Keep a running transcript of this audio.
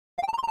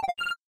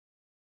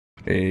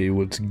Hey,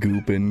 what's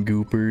goopin'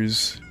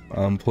 goopers?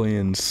 I'm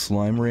playing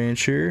Slime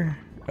Rancher.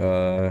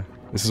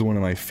 This is one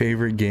of my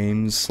favorite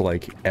games,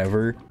 like,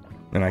 ever.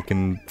 And I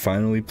can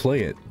finally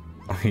play it,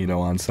 you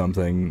know, on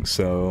something.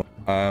 So,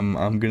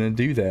 I'm gonna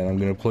do that. I'm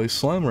gonna play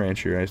Slime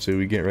Rancher. I say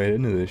we get right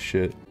into this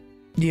shit.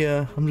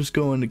 Yeah, I'm just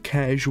going to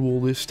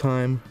casual this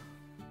time.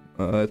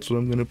 That's what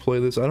I'm gonna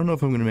play this. I don't know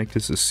if I'm gonna make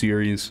this a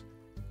series.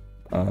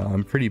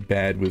 I'm pretty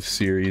bad with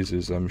series,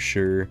 as I'm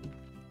sure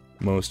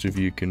most of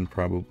you can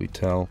probably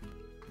tell.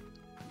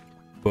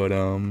 But,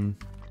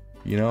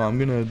 you know, I'm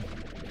gonna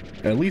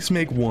at least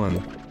make one.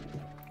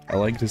 I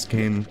like this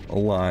game a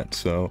lot,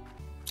 so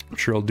I'm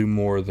sure I'll do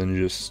more than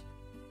just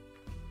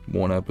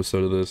one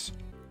episode of this.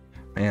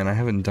 Man, I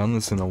haven't done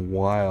this in a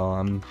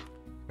while.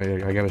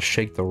 I gotta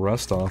shake the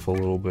rust off a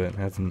little bit.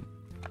 I haven't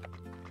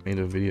made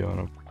a video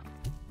in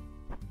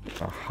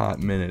a hot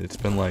minute. It's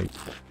been like,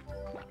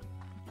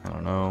 I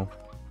don't know,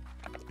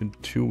 it's been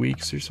 2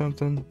 weeks or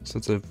something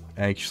since I've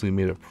actually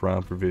made a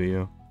proper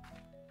video.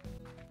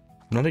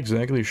 I'm not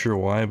exactly sure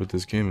why, but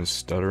this game is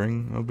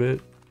stuttering a bit.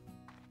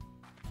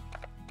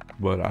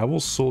 But I will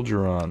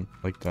soldier on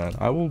like that.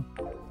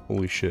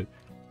 Holy shit.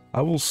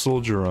 I will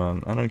soldier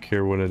on. I don't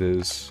care what it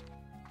is.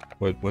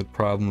 What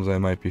problems I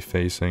might be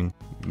facing.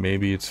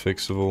 Maybe it's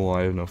fixable,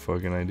 I have no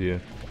fucking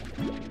idea.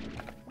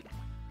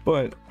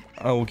 But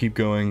I will keep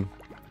going.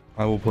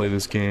 I will play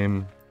this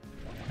game.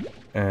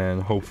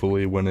 And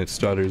hopefully when it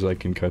stutters I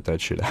can cut that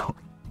shit out.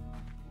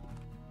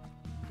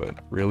 But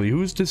really,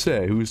 who's to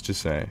say? Who's to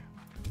say?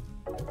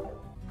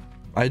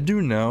 I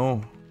do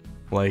know,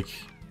 like,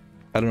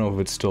 I don't know if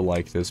it's still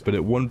like this, but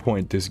at one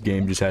point this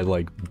game just had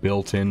like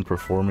built-in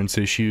performance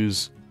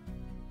issues.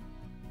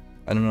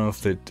 I don't know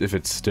if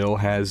it still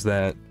has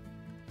that,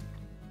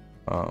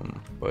 or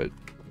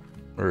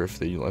if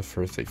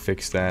they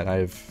fixed that. I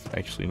have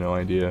actually no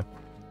idea.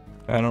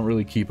 I don't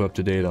really keep up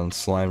to date on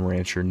Slime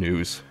Rancher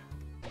news.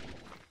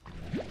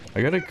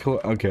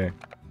 Okay.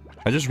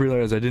 I just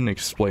realized I didn't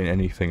explain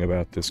anything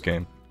about this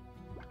game.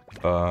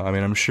 I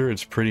mean, I'm sure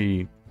it's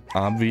pretty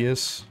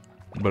obvious,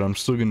 but I'm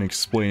still gonna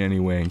explain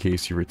anyway in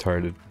case you're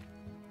retarded.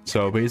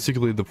 So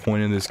basically the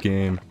point of this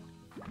game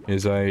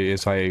is I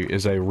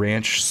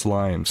ranch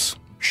slimes.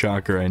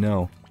 Shocker, I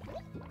know.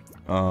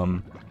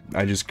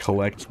 I just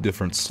collect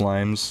different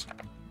slimes,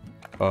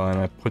 and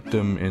I put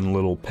them in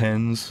little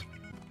pens.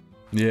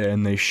 Yeah,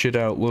 and they shit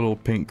out little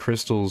pink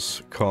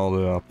crystals called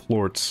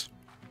plorts,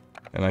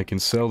 and I can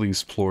sell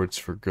these plorts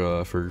for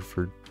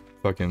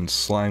fucking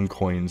slime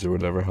coins or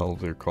whatever hell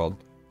they're called.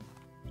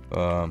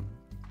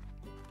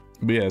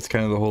 But yeah, it's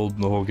kind of the whole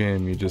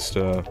game. You just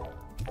farm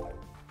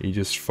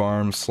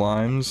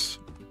slimes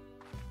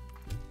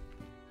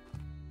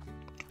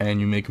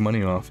and you make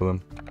money off of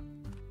them.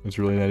 It's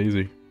really that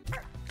easy.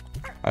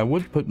 I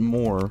would put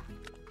more,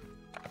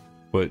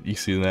 but you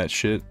see that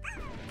shit?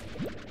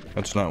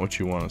 That's not what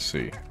you want to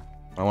see.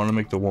 I want to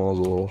make the walls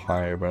a little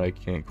higher, but I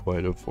can't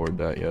quite afford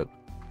that yet.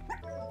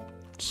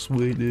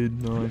 Sweet,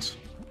 dude, nice.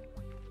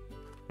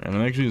 And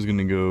I'm actually just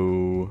gonna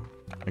go.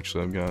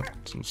 Actually, I've got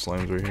some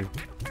slimes right here.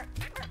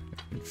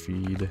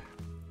 Feed.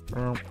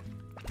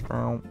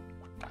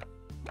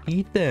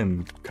 Eat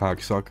them,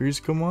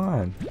 cocksuckers! Come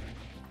on,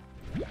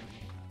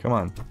 come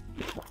on!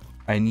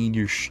 I need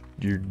your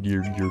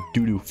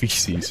doo-doo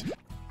feces.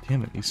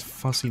 Damn it, these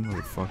fussy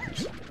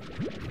motherfuckers.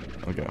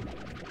 Okay.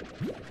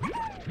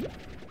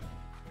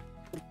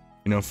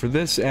 You know, for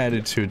this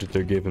attitude that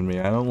they're giving me,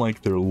 I don't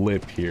like their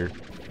lip here.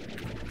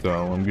 So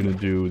I'm gonna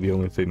do the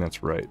only thing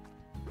that's right.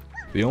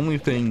 The only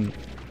thing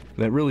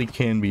that really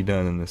can be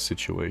done in this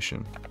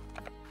situation.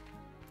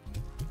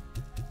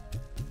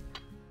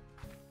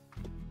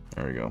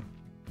 There we go.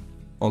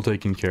 All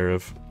taken care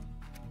of.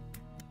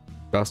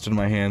 Dusted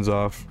my hands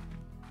off.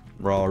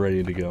 We're all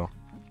ready to go.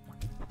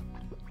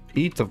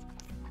 Eat the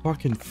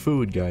fucking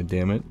food,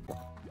 goddammit.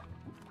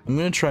 I'm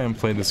gonna try and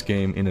play this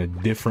game in a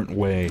different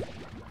way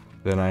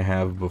than I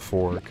have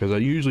before, because I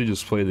usually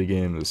just play the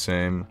game the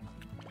same.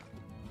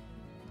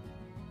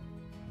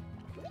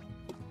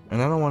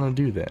 And I don't want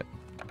to do that.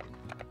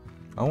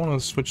 I want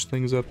to switch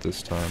things up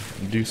this time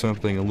and do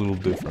something a little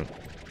different.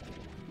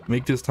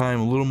 Make this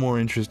time a little more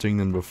interesting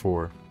than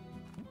before.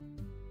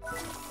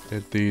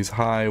 Hit these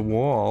high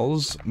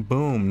walls.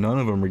 Boom, none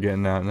of them are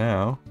getting out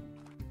now.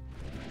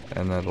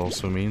 And that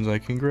also means I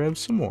can grab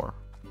some more.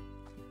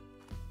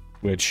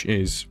 Which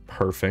is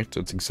perfect.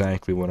 That's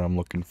exactly what I'm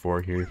looking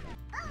for here.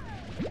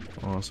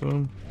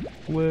 Awesome.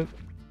 Lit.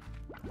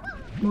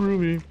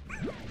 Ruby.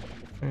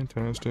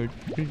 Fantastic.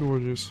 Be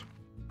gorgeous.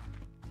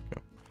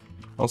 Okay.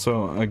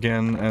 Also,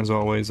 again, as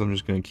always, I'm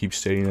just gonna keep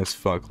stating this.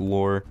 Fuck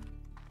lore.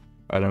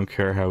 I don't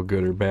care how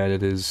good or bad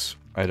it is.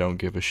 I don't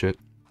give a shit.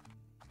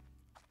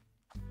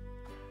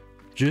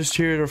 Just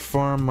here to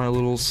farm my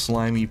little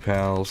slimy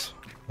pals.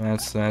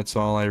 That's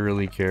all I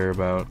really care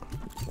about.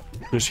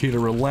 Just here to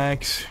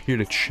relax, here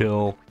to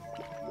chill.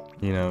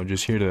 You know,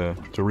 just here to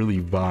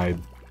really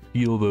vibe.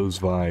 Feel those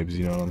vibes,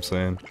 you know what I'm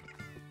saying?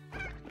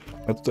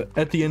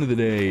 At the end of the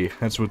day,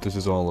 that's what this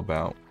is all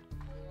about.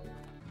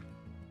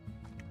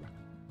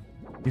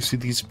 You see,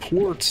 these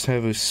plorts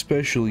have a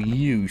special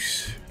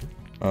use.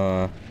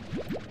 You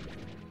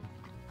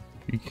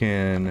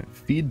can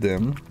feed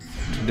them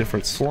to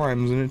different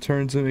slimes,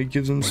 and it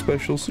gives them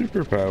special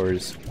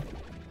superpowers.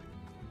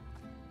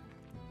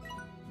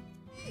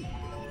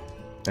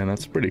 And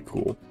that's pretty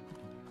cool.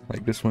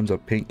 Like, this one's a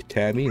pink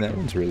tabby. That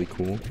one's really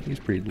cool. He's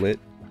pretty lit.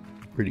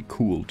 Pretty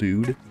cool,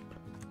 dude.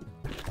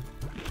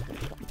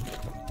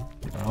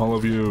 All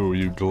of you,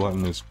 you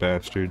gluttonous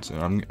bastards.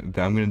 And I'm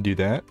gonna do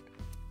that.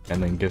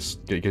 And then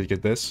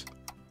get this.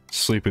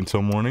 Sleep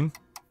until morning.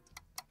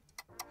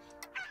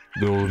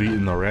 They'll have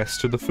eaten the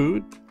rest of the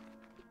food.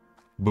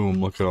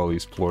 Boom, look at all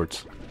these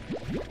plorts.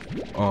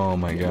 Oh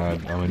my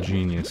god, I'm a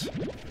genius.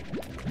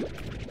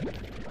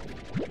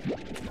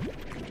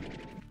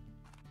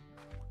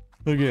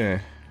 Okay,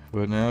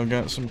 but now I've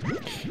got some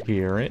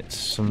carrots.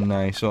 Some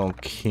nice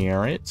old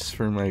carrots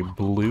for my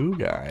blue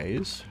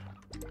guys.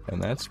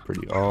 And that's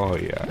pretty, oh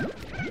yeah.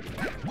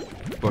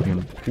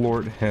 Fucking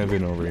plort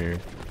heaven over here.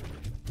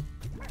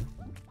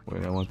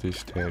 Wait, I want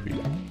this tabby.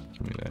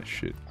 Give me that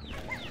shit.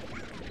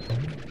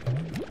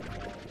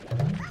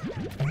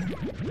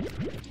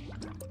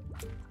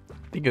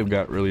 I think I've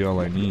got really all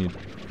I need.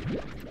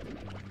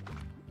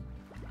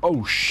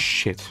 Oh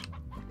shit.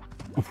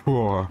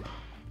 Whoa.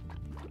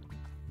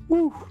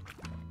 Woo.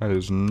 That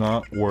is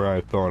not where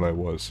I thought I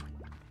was.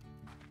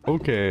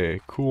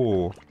 Okay,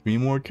 cool. Be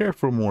more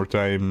careful more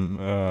time,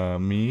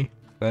 me.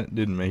 That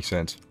didn't make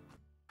sense.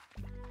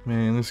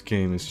 Man, this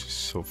game is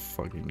just so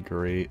fucking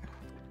great.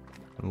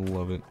 I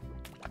love it.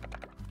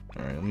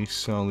 Alright, let me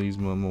sell these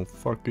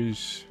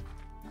motherfuckers.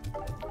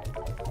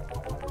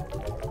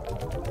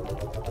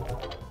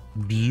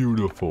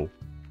 Beautiful.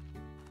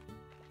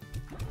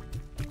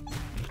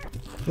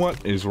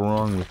 What is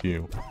wrong with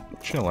you?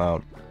 Chill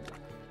out.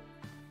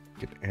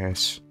 Get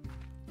ass.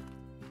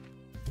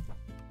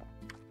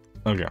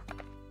 Okay.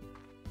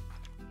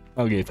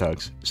 Okay,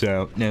 folks.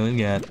 So, now we've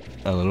got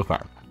a little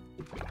farm.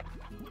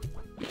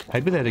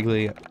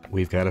 Hypothetically,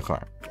 we've got a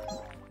farm.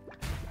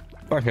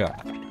 Fuck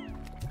up.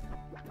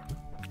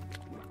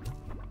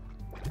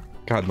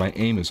 God, my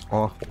aim is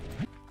awful.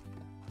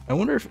 I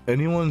wonder if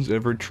anyone's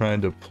ever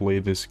tried to play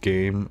this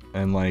game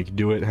and like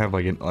do it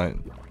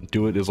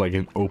as like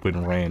an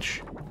open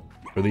ranch,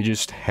 where they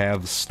just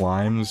have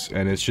slimes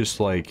and it's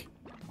just like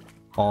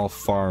all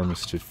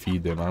farms to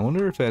feed them. I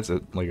wonder if that's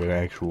like an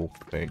actual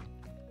thing.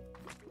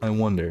 I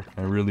wonder.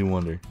 I really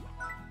wonder.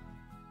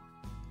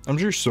 I'm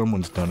sure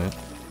someone's done it.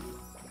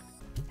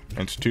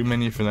 It's too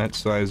many for that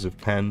size of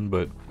pen,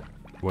 but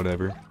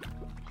whatever.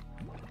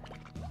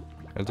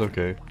 That's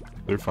okay.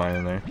 They're fine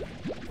in there.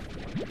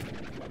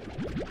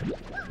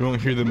 You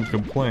won't hear them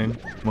complain,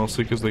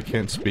 mostly because they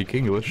can't speak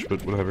English,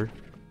 but whatever.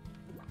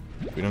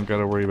 We don't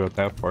gotta worry about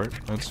that part.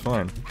 That's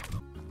fine.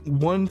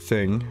 One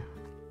thing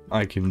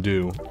I can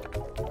do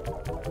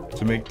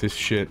to make this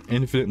shit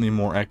infinitely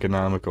more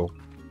economical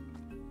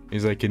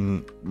is I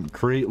can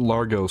create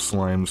Largo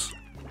slimes.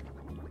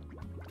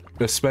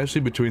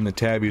 Especially between the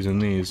tabbies and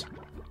these.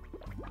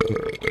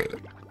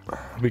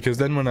 Because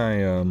then when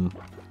I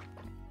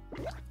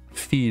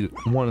feed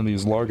one of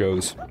these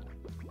Largos,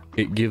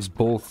 it gives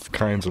both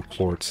kinds of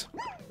plorts.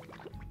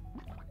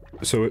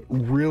 So it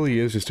really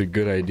is just a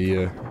good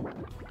idea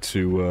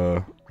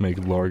to make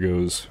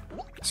Largos.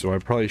 So I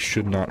probably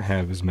should not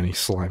have as many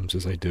slimes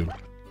as I do.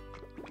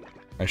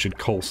 I should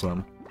cull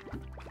some.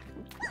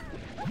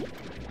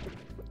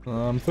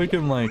 I'm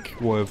thinking like,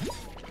 we'll have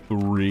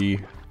three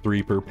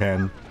per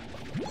pen.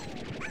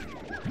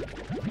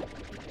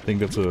 I think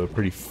that's a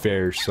pretty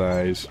fair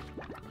size.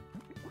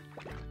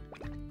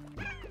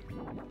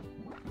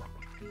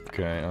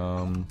 Okay,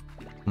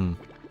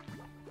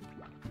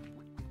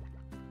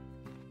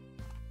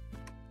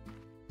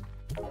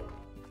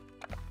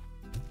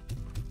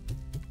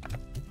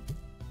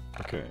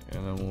 Okay,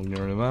 and then we'll get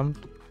rid of them.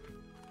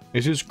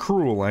 It's just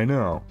cruel, I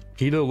know.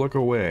 PETA, look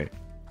away.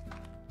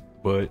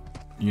 But,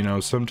 you know,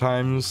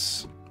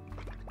 sometimes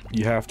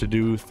you have to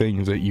do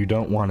things that you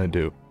don't want to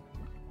do.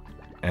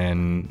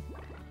 And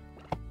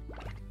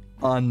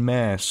en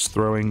masse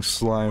throwing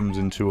slimes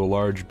into a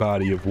large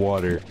body of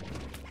water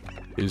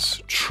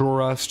is,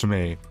 trust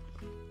me,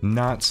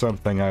 not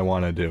something I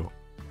want to do.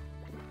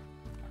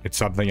 It's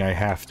something I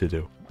have to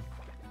do.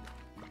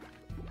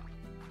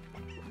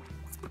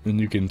 And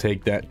you can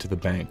take that to the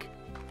bank.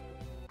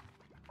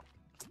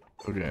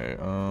 Okay,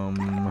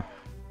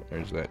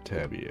 there's that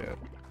tabby at.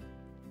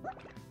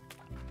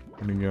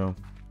 Where'd he go?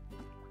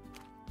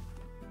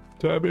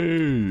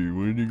 Tabby!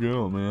 Where'd you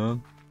go,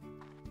 man?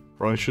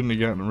 Probably shouldn't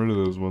have gotten rid of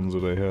those ones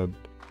that I had.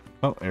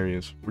 Oh, there he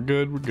is. We're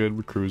good,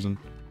 we're cruising.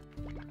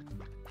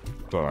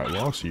 Thought I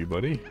lost you,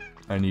 buddy.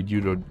 I need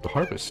you to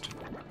harvest.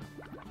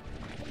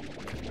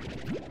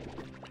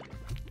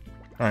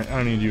 Alright, I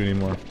don't need you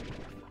anymore.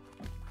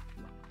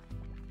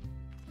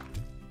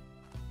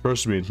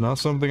 Trust me, it's not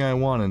something I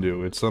want to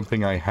do, it's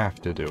something I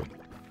have to do.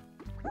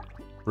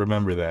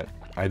 Remember that.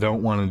 I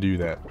don't want to do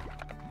that.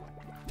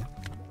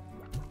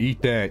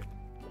 Eat that.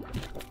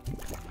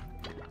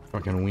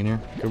 Fucking wiener.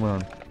 Come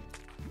on.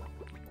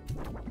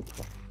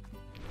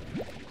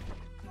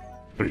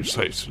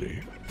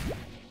 Precisely.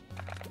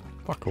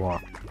 Fuck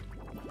off.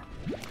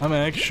 I'm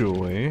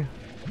actually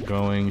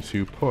going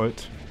to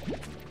put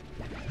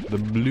the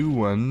blue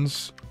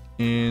ones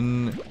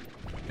in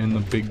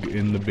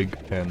the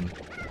big pen.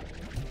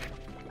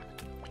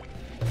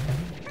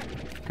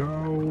 Go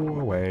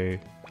away.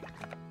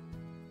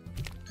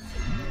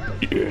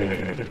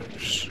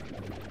 Yes.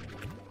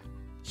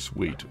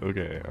 Sweet.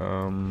 Okay.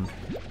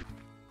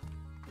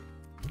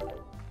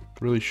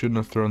 Really shouldn't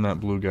have thrown that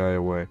blue guy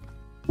away.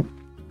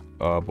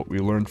 But we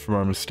learned from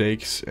our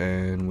mistakes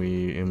and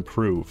we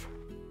improve.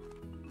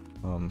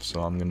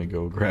 So I'm gonna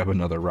go grab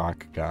another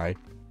rock guy.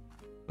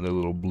 The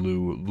little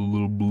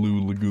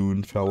blue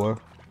lagoon fella.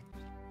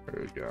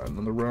 There we got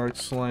another rock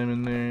slime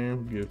in there.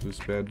 Give this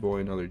bad boy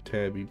another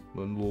tabby, a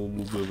little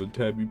bit of a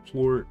tabby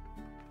plort.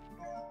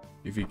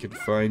 If you can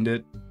find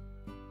it.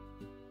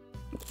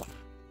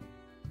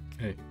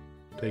 Hey,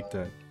 take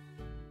that.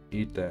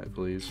 Eat that,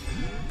 please.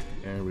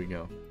 There we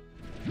go.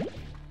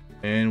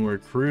 And we're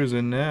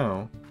cruising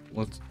now.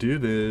 Let's do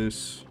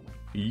this.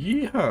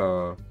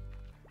 Yeah.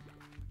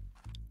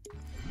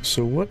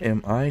 So what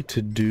am I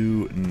to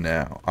do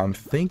now? I'm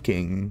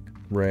thinking,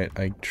 right,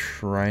 I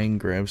try and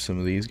grab some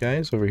of these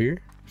guys over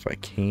here, if I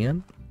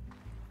can.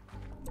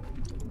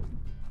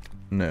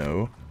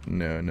 No,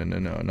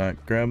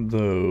 not grab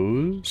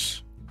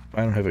those.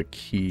 I don't have a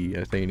key.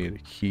 I think I need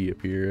a key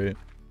up here, right?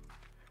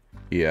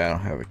 Yeah, I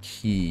don't have a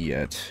key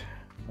yet.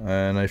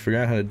 And I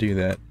forgot how to do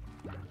that.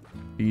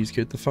 Please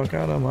get the fuck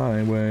out of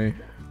my way.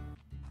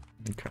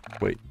 Okay,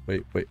 wait.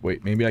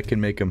 Maybe I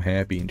can make them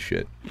happy and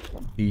shit.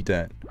 Eat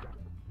that.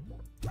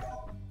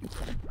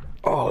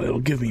 Oh, it'll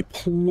give me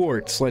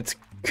plorts. Let's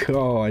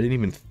go. I didn't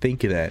even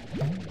think of that.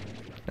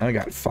 Now I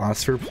got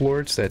phosphor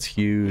plorts. That's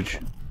huge.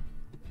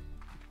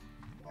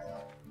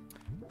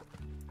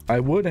 I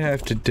would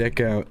have to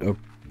deck out a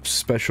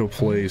special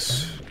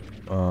place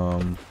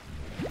to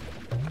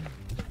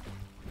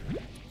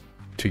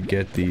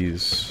get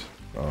these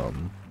you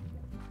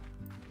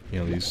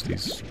know, these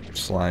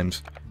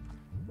slimes,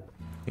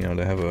 you know,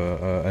 to have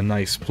a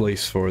nice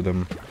place for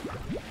them.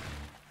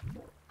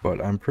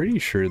 But I'm pretty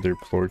sure their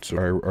plorts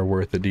are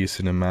worth a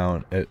decent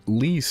amount, at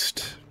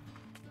least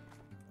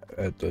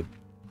at the,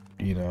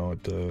 you know,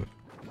 at the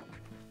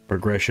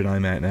progression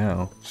I'm at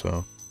now,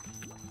 so.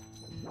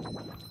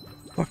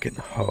 Fucking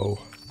hoe.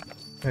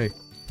 Hey.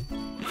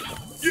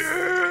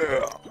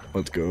 Yeah!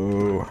 Let's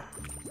go.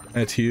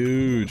 That's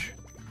huge.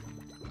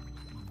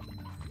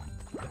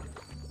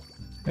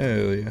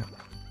 Hell yeah.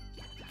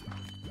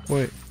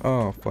 Wait.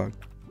 Oh, fuck.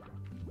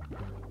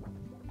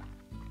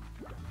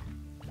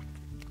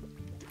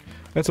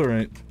 That's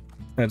alright.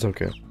 That's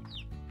okay.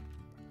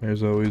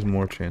 There's always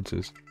more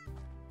chances.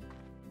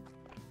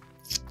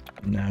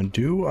 Now,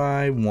 do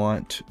I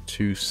want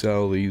to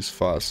sell these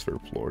phosphor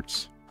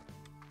plorts?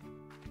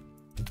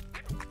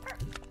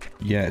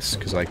 Yes,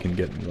 because I can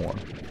get more.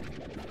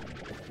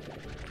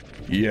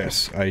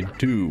 Yes, I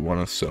do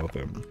want to sell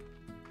them.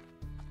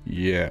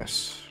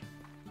 Yes.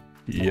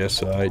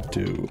 Yes, I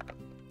do.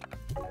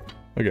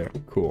 Okay,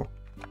 cool.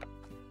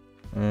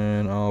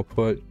 And I'll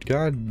put...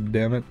 God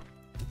damn it.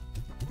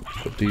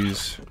 Put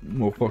these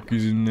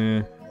motherfuckers in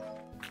there.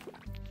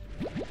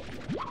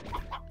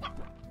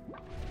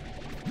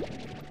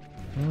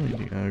 Oh,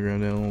 you gotta grab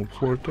that little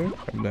plort there.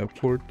 Grab that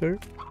plort there.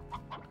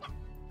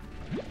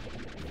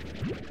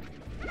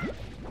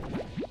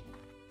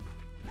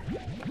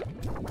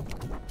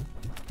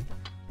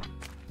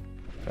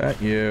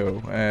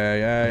 You.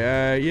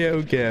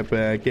 You get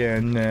back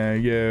in there,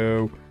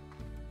 you.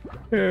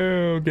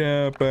 You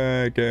get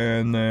back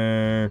in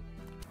there.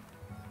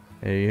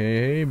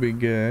 Hey, big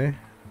guy.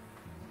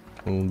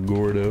 Little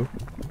Gordo.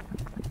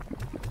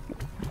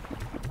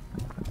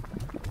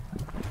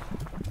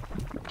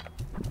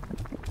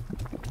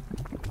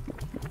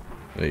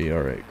 Hey,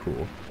 alright,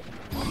 cool.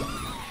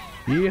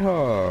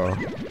 Yeehaw!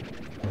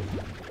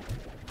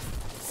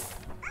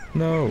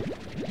 No!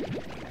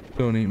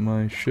 Don't eat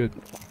my shit.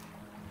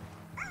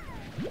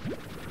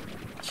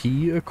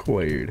 Key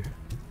acquired.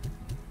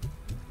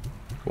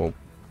 Well.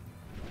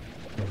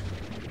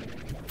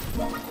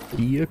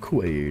 Key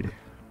acquired.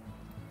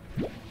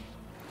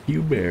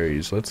 Few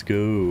berries, let's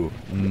go.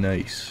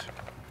 Nice.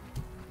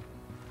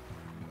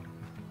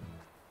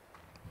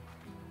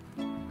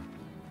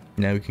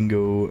 Now we can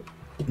go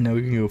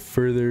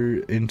further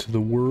into the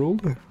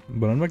world,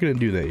 but I'm not gonna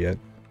do that yet.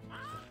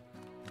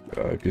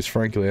 Because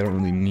frankly, I don't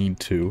really need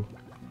to.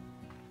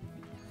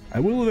 I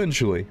will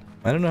eventually.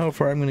 I don't know how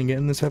far I'm gonna get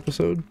in this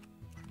episode.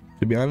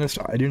 To be honest,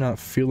 I do not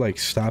feel like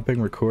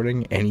stopping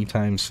recording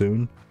anytime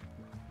soon.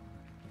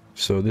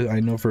 So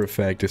I know for a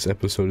fact this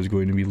episode is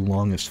going to be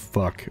long as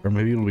fuck, or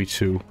maybe it'll be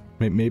two.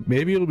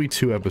 Maybe it'll be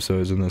 2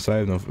 episodes in this. I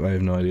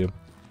have no idea.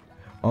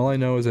 All I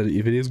know is that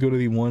if it is going to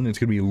be 1, it's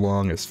going to be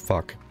long as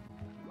fuck.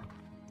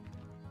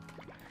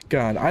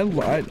 God, I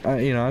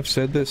you know, I've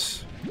said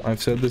this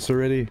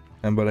already,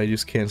 but I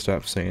just can't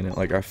stop saying it.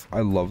 Like I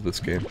love this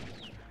game.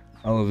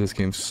 I love this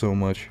game so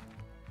much.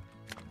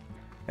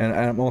 And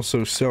I'm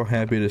also so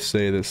happy to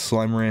say that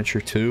Slime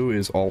Rancher 2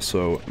 is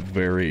also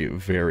very,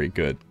 very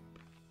good.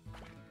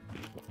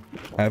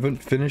 I haven't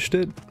finished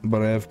it,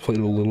 but I have played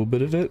a little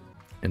bit of it,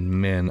 and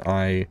man,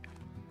 I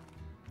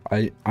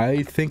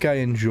think I've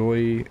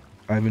enjoyed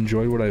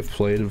what I've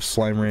played of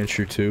Slime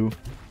Rancher 2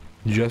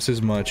 just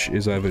as much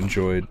as I've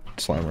enjoyed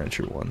Slime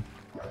Rancher 1.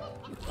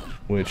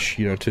 Which,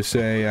 you know, to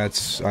say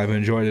I've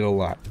enjoyed it a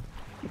lot.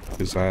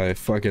 Because I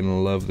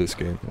fucking love this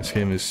game. This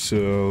game is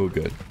so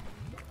good.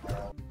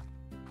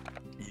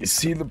 You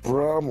see, the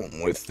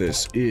problem with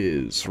this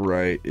is,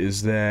 right,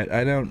 is that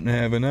I don't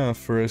have enough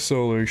for a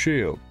solar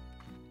shield.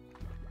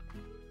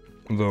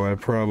 Though I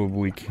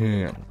probably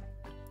can.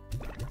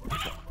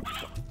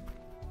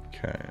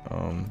 Okay,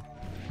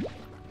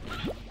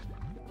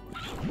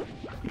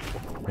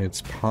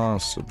 it's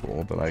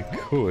possible that I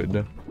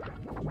could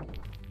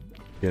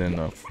get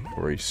enough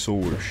for a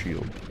solar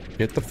shield.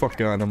 Get the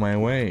fuck out of my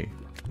way.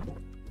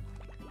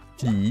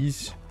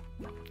 Please.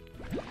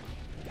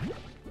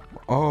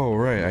 Oh,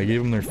 right, I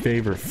gave them their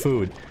favorite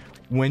food.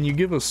 When you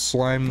give a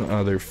slime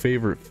their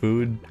favorite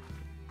food,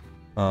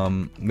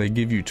 they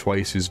give you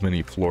twice as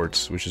many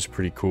plorts, which is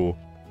pretty cool.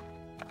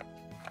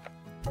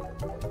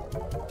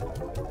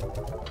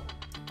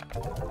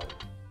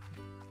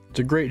 It's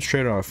a great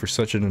trade-off for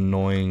such an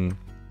annoying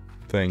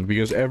thing,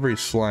 because every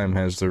slime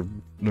has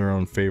their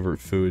own favorite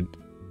food.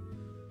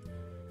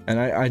 And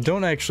I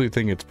don't actually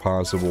think it's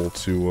possible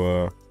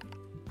to,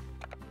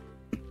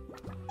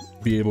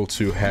 be able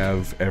to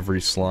have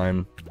every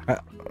slime.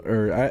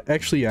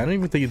 Actually, I don't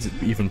even think it's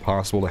even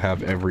possible to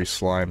have every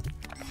slime.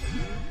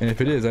 And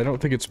if it is, I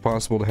don't think it's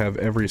possible to have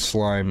every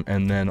slime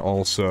and then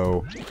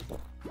also,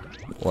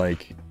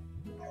 like,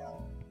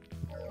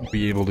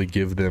 be able to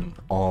give them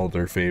all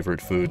their favorite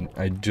food.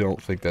 I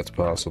don't think that's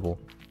possible.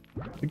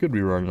 I could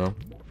be wrong, though.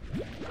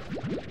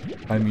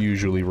 I'm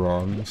usually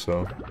wrong,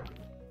 so...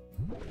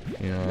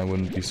 yeah, I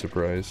wouldn't be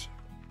surprised.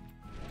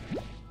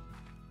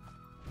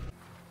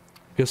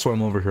 Guess while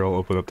I'm over here, I'll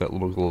open up that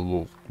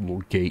little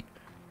gate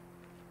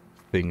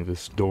thing,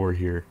 this door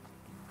here.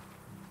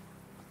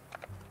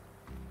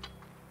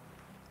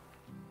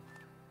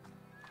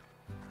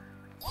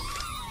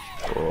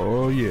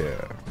 Oh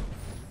yeah.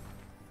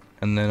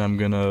 And then I'm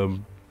gonna...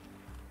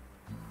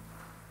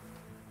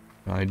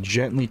 I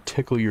gently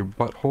tickle your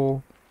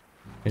butthole,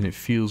 and it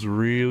feels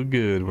real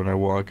good when I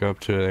walk up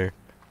to there.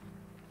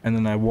 And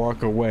then I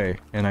walk away,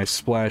 and I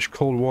splash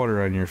cold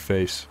water on your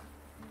face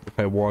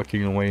by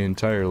walking away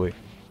entirely.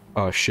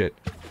 Oh shit.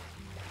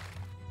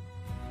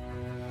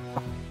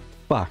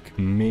 Fuck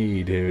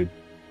me, dude.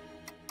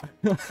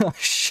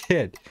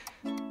 Shit.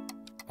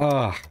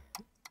 I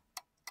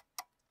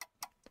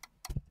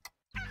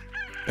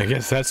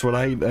guess that's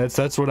what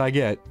that's what I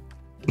get.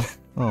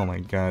 Oh my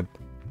god.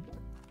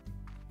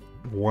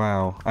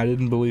 Wow. I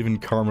didn't believe in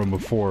karma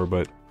before,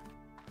 but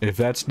if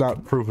that's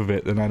not proof of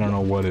it, then I don't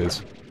know what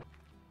is.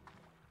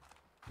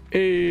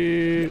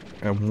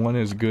 And one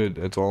is good.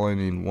 That's all I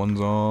need. One's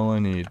all I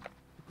need.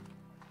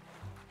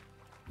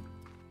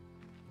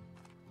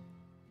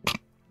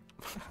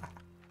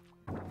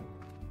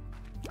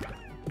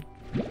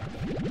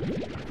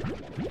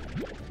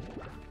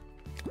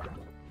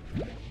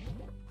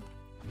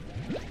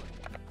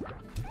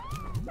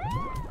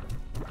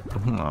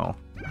 Oh,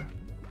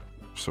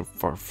 so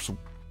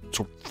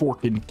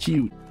fucking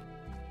cute.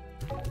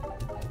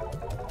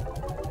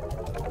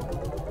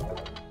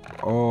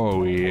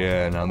 Oh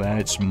yeah, now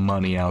that's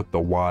money out the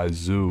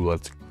wazoo.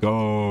 Let's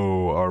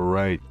go.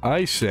 Alright.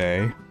 I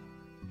say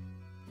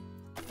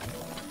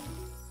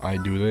I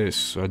do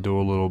this, I do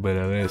a little bit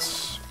of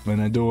this,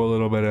 then I do a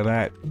little bit of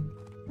that,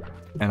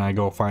 and I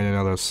go find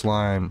another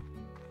slime.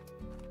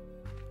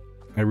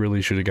 I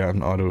really should have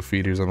gotten auto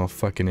feeders. I'm a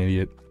fucking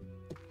idiot.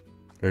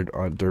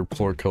 They're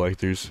plort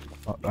collectors.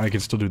 I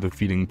can still do the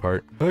feeding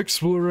part.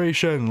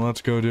 Exploration!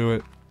 Let's go do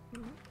it.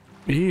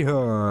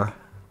 Yeehaw!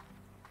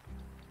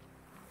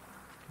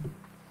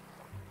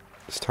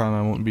 This time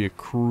I won't be a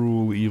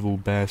cruel, evil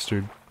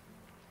bastard.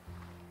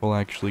 We'll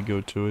actually go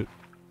to it.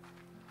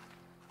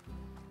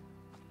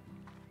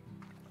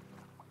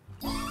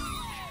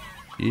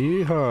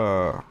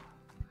 Yeehaw!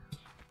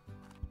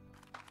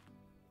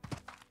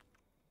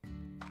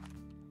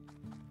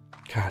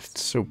 God,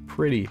 it's so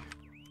pretty.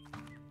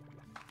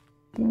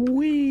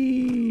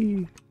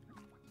 Whee!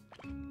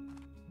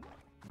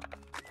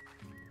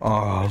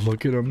 Oh,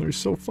 look at them. They're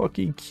so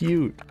fucking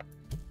cute.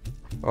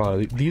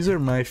 Oh, these are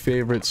my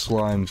favorite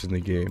slimes in the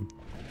game.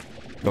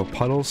 The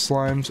puddle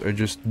slimes are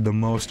just the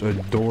most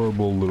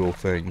adorable little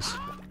things.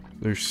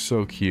 They're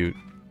so cute.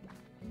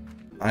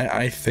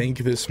 I think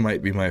this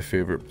might be my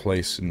favorite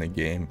place in the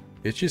game.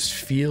 It just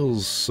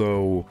feels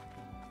so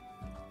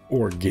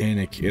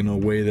organic in a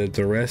way that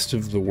the rest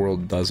of the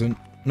world doesn't.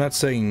 I'm not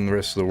saying the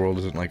rest of the world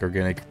isn't like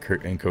organic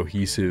and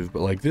cohesive, but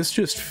like this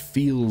just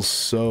feels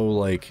so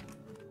like...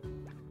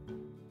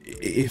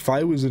 if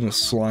I was in a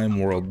slime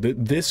world,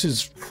 this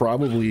is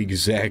probably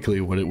exactly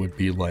what it would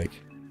be like.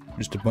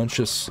 Just a bunch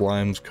of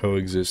slimes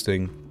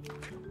coexisting.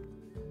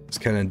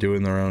 Just kind of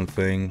doing their own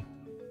thing.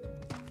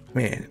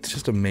 Man, it's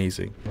just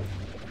amazing.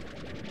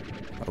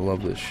 I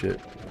love this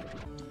shit.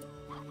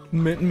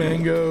 Mint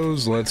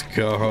mangoes, let's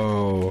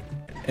go.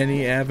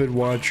 Any avid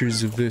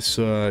watchers of this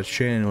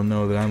channel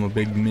know that I'm a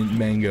big mint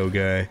mango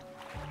guy.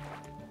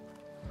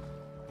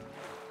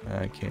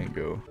 I can't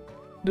go.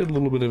 Did a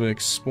little bit of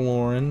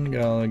exploring.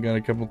 Got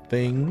a couple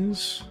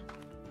things.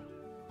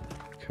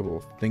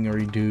 Couple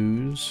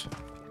thingery-doos.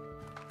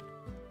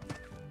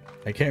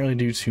 I can't really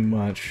do too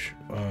much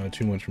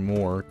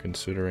more,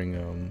 considering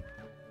I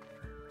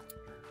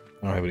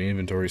don't have any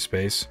inventory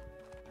space.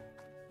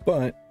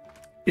 But,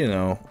 you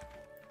know,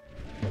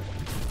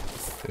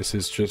 this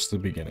is just the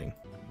beginning.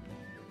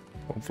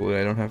 Hopefully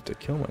I don't have to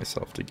kill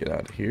myself to get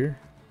out of here.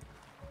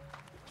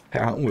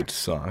 That would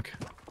suck.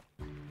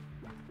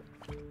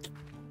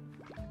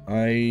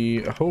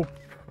 I hope...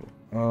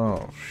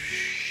 Oh,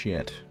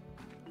 shit.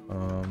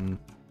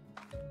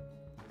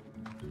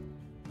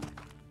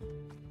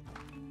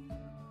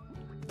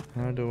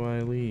 How do I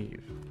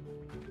leave?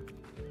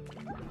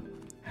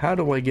 How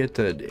do I get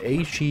the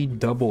HE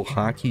double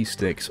hockey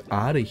sticks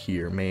out of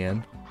here,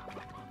 man?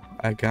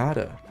 I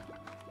gotta.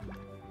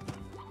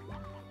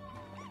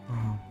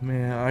 Oh,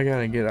 man, I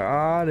gotta get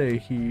out of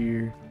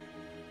here.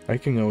 I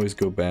can always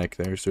go back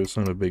there, so it's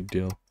not a big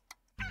deal.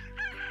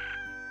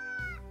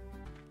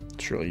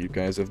 Surely you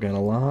guys have got a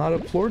lot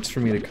of plorts for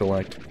me to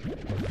collect.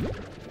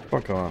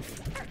 Fuck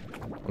off.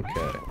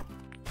 Okay.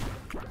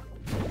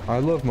 I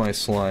love my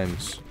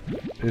slimes.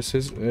 This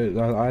is...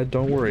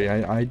 don't worry,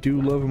 I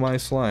do love my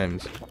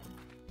slimes.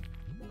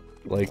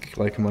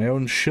 Like my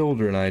own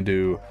children, I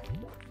do.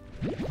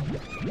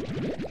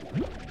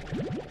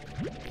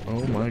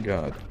 Oh my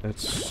god,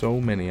 that's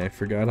so many. I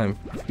forgot I'm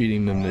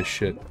feeding them this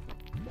shit.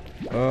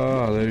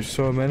 Oh, there's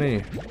so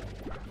many.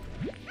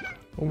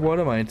 What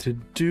am I to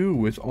do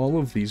with all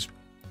of these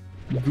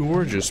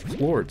gorgeous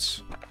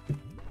plorts?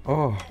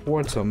 Oh,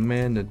 what's a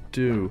man to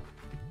do?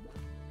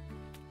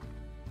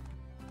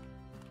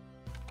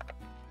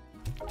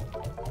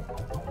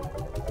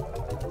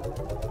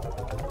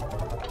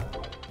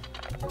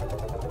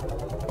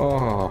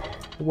 Oh,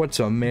 what's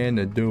a man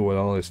to do with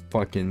all this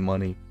fucking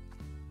money?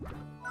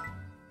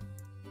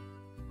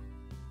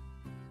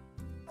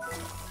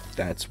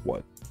 That's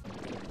what.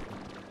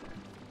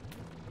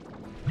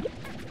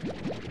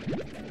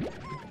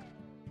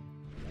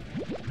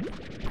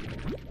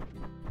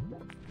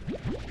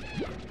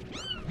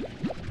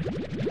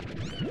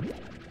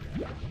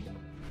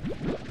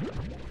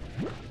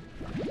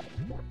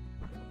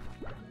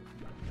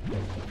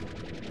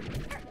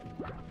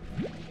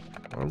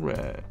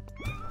 Alright.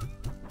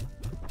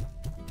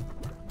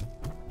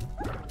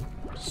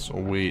 So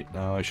wait,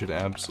 now I should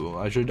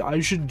I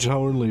should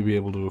totally be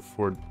able to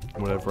afford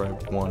whatever I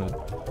wanted.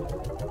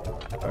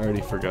 I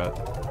already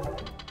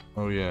forgot.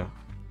 Oh yeah.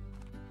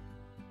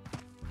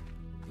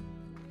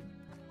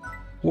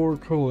 Floor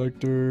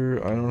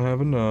collector, I don't have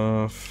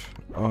enough.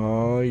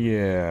 Oh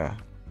yeah.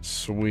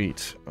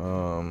 Sweet.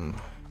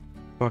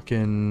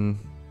 Fucking...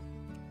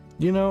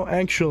 You know,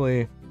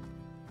 actually,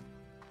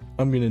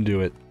 I'm gonna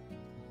do it.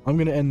 I'm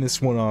gonna end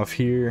this one off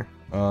here.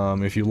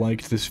 If you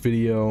liked this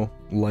video,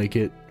 like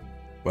it.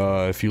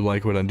 If you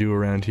like what I do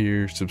around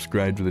here,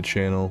 subscribe to the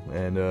channel,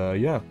 and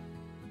yeah,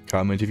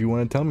 comment if you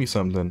want to tell me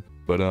something.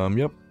 But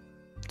yep,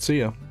 see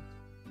ya.